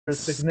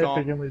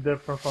significantly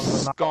different from the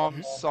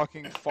scum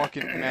sucking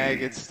fucking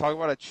maggots. Talk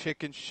about a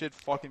chicken shit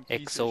fucking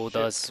piece of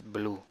shit. Exodus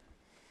Blue.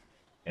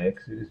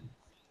 Exodus.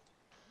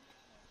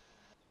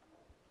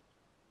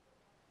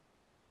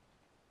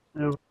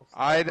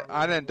 I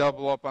didn't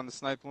double up on the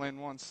sniper lane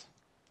once.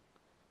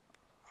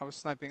 I was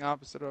sniping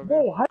opposite of you.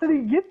 Whoa, how did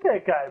he get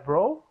that guy,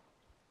 bro?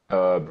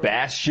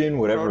 Bastion,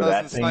 whatever Bro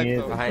that doesn't thing snipe, is,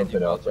 though. or Behind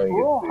something you, else. Belgium.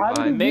 Bro, how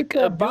did he Make get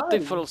a that body?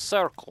 beautiful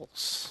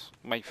circles,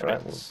 my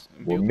friends.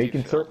 We're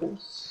making Beautiful.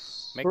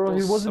 circles. Make Bro,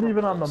 he those wasn't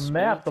even on the circles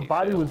map. The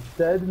body was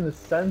beautiful. dead in the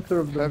center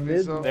of the Heavy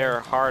mid. zone.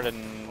 They're hard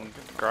and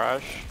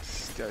garage.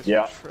 These guys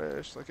Yeah. are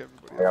trash like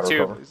everybody I gotta else.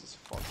 recover. Plays this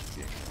fucking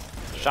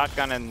game.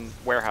 Shotgun and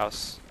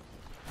warehouse.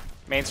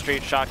 Main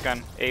street,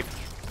 shotgun, ape.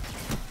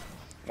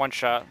 One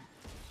shot.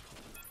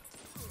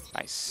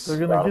 Nice.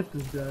 They're gonna get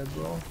this guy,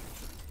 bro.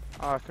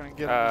 Oh, I couldn't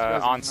get him. These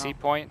guys On are C numb.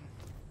 point.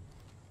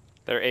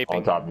 They're aping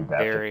On top of you,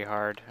 Bastion. very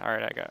hard.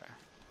 Alright, I got it.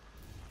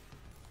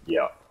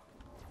 Yeah.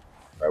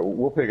 Alright,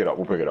 we'll pick it up.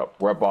 We'll pick it up.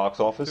 We're at box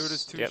office. Dude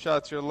is 2 Yep.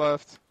 shots to your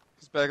left.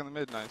 He's back in the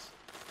mid, nice.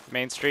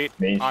 Main street,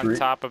 Main on street.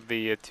 top of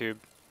the tube.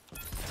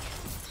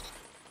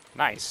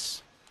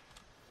 Nice.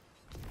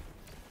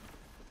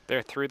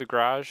 They're through the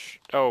garage.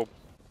 Oh,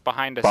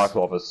 behind us. Box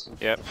office.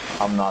 Yep.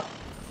 I'm not.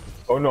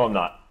 Oh no, I'm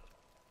not.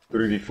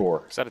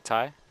 3v4. Is that a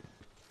tie?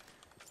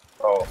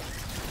 Oh.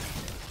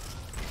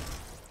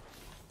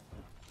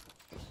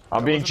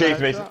 I'm being Wasn't chased,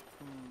 that a Mason. shot?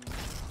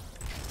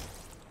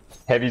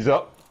 Heavy's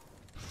up.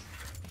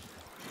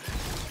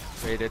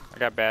 Rated. I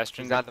got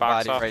Bastion. He's on the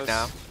box body right office.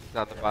 now. He's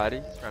on the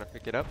body. He's trying to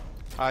pick it up.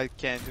 I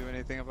can't do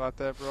anything about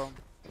that, bro.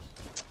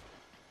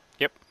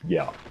 Yep.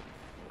 Yeah.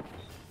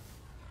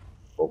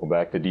 Welcome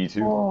back to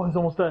D2. Oh, he's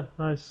almost dead.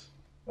 Nice.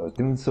 I was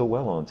doing so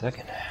well on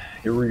Tekken.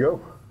 Here we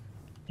go.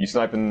 You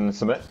sniping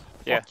cement?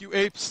 Yeah. Fuck you,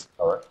 apes.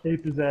 Alright.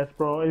 Ape his ass,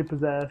 bro. Ape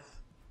his ass.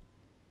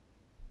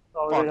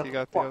 Oh, Fuck, yeah, you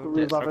got the fuck other revive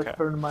piece. that Okay.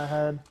 turned in my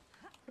head.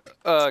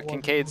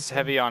 Kincaid's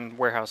heavy on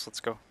warehouse. Let's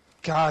go.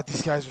 God,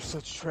 these guys are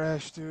such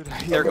trash, dude.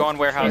 They're going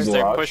warehouse. In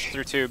They're garage. pushing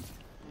through tube.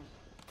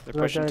 They're That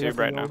pushing guy tube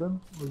got right the now.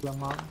 Odin? Or is that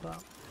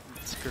mountaintop?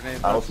 It's a grenade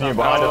I don't launch, see him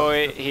not behind a- Oh,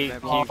 it's a he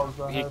grenade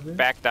launch. heavy.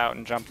 backed out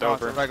and jumped No,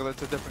 it's a over. regular,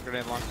 it's a different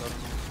grenade launch.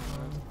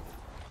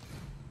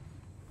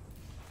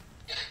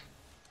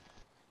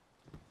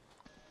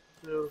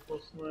 Beautiful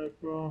snipe,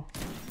 bro.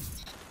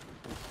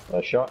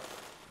 Nice shot.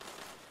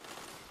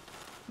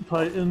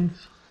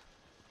 Titans.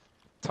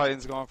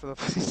 Titan's going for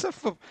the. He's a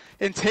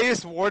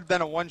Inteus Ward,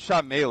 then a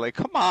one-shot melee.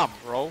 Come on,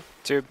 bro.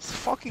 Tube. This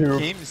fucking Tube.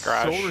 game is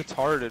Garage. so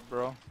retarded,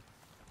 bro.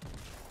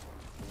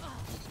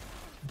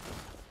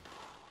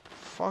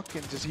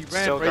 Fucking, just he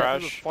ran Still right through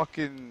garage. the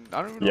fucking.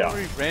 I don't even know Yeah.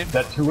 where he ran. Is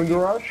that 2 in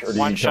garage? Or did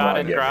One you come out shot in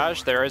and get me?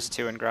 garage. There is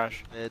 2 in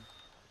garage. Mid.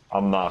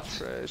 I'm not.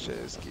 Trash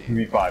ass game.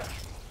 2v5.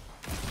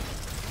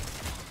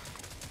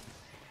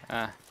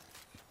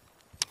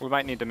 We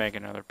might need to make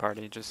another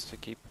party just to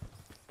keep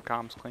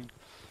comms clean.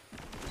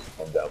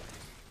 I'm down.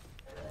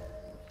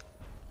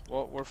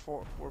 Well, we're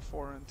 4-2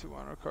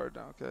 on our card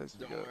now, guys.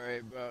 We Don't got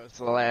worry, bro. It's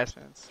a the last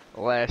chance.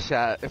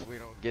 shot if we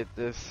don't get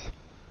this.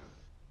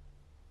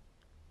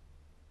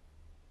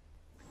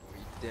 We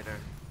eat dinner.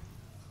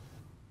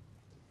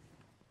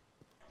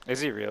 Is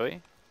he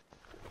really?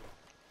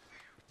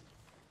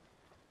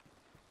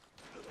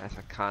 That's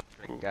a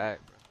conjuring guy,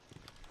 bro.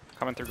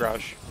 Coming through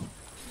garage.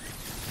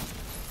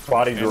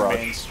 Body And garage.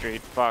 Main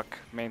street. Fuck.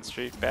 Main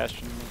street.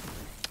 Bastion.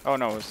 Oh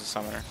no, it was the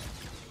summoner.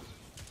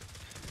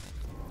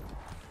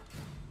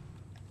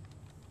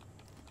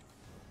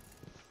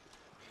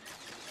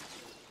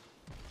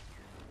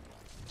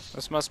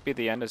 This must be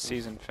the end of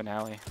season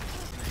finale.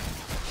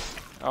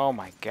 Oh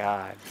my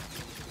god.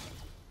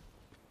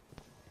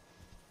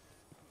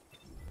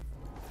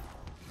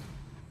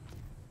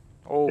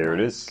 Oh There it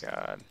my is.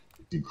 God.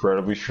 It's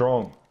incredibly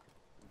strong.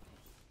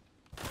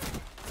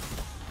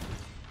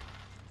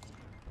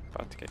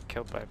 About to get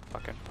killed by a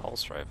fucking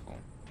pulse rifle.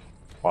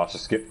 Watch the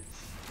skip.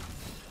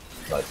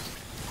 Nice.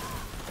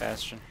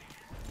 Bastion.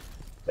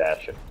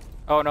 Dash it.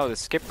 Oh no, the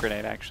skip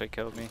grenade actually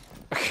killed me.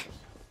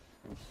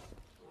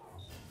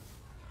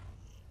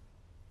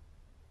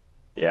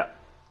 Yeah.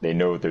 They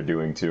know what they're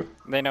doing too.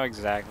 They know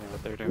exactly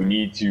what they're We doing.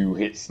 need to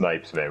hit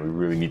snipes, man. We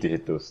really need to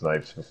hit those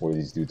snipes before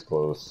these dudes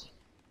close.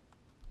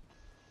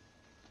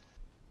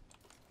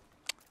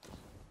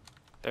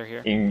 They're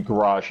here. In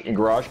garage,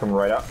 coming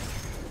right out.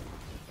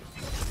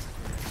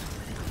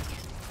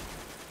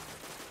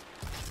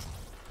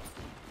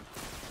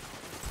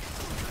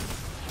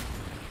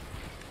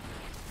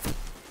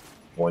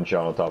 One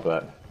shot on top of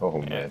that.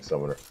 Oh man,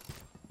 summoner.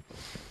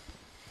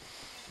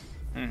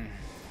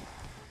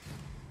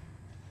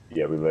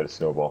 Yeah, we let it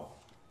snowball.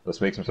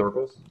 Let's make some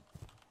circles.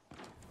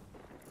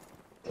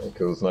 And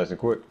kill this nice and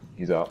quick.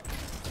 He's out.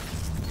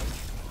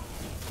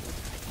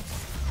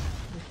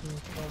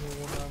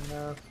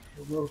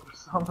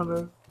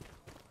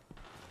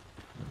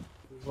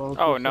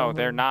 Oh no,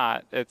 they're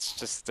not. It's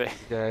just You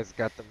guys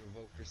got the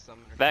Revoker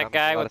Summoner. that coming,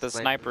 guy a lot with of the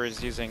sniper snipers.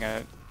 is using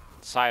a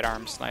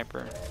sidearm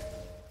sniper.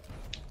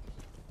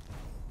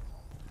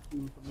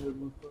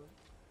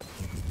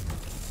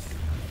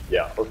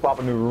 Yeah, let's pop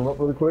a new room up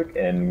really quick,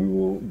 and we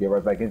will get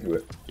right back into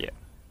it. Yeah.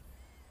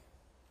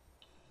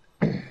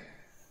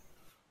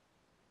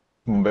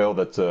 Bill,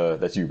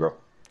 that's you, bro.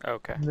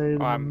 Okay. Nade in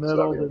the I'm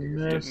middle, sorry, they I'm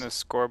missed. getting the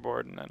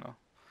scoreboard and then I'll...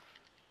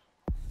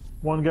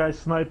 One guy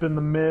sniping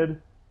the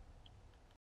mid.